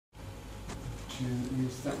to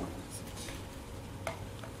use that one.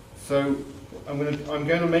 So I'm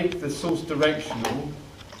going to make the source directional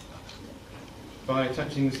by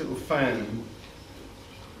attaching this little fan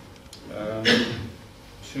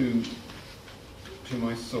to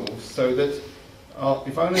my source, so that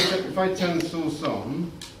if I turn the source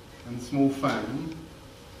on and the small fan,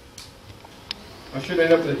 I should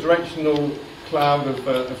end up with a directional cloud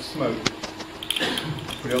of smoke.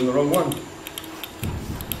 Put it on the wrong one.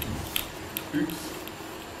 Oops.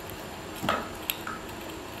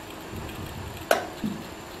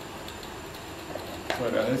 Sorry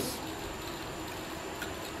about this.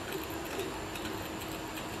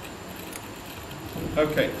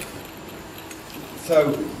 Okay.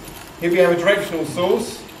 So here we have a directional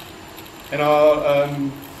source and our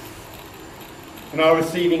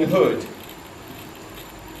receiving hood,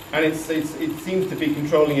 and it seems to be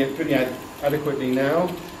controlling it pretty adequately now.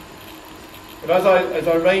 But as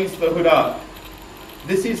I raise the hood up,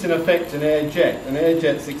 this is in effect an air jet. And air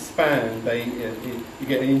jets expand. You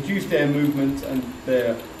get an induced air movement, and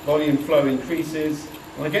the volume flow increases.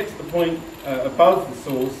 When I get to the point above the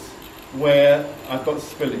source where I've got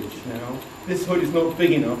spillage now, this hood is not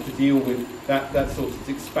big enough to deal with that source. It's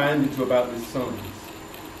expanded to about this size.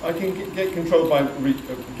 I can get control by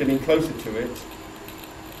getting closer to it.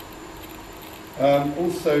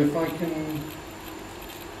 Also, if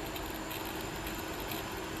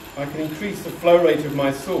I can increase the flow rate of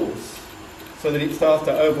my source so that it starts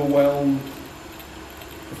to overwhelm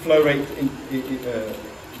the flow rate, the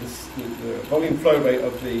volume flow rate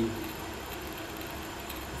of the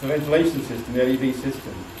ventilation system, the LEV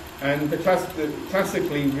system. And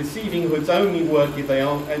classically, receiving hoods only work if they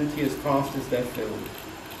aren't empty as fast as they're filled.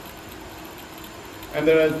 And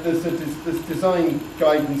there's design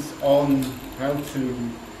guidance on how to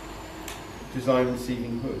design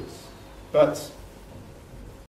receiving hoods. But